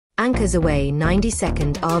Anchors Away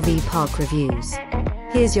 90-second RV park reviews.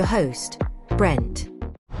 Here's your host, Brent.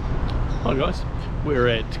 Hi guys, we're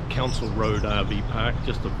at Council Road RV Park.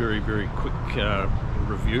 Just a very quick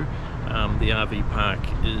review. The RV park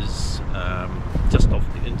is just off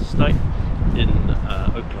the interstate in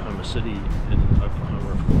Oklahoma City, in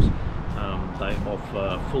Oklahoma of course. They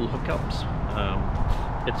offer full hookups.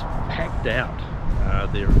 It's packed out.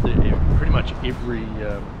 They're pretty much every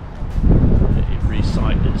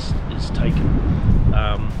site is taken.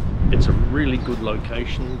 It's a really good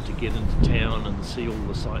location to get into town and see all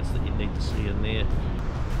the sites that you need to see in there.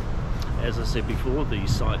 As I said before,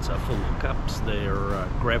 these sites are full hookups. They're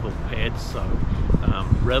gravel pads, so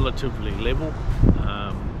relatively level.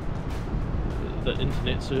 The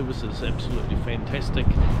internet service is absolutely fantastic.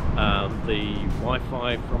 The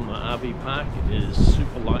Wi-Fi from the RV park is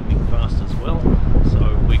super lightning fast as well,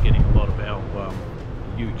 so we're getting a lot of our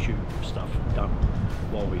YouTube stuff done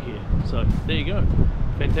while we're here. So there you go,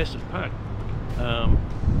 fantastic park.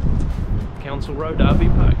 Council Road RV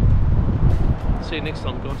Park. See you next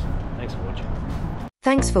time guys, thanks for watching.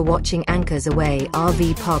 Thanks for watching Anchors Away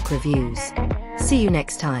RV park reviews. See you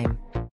next time.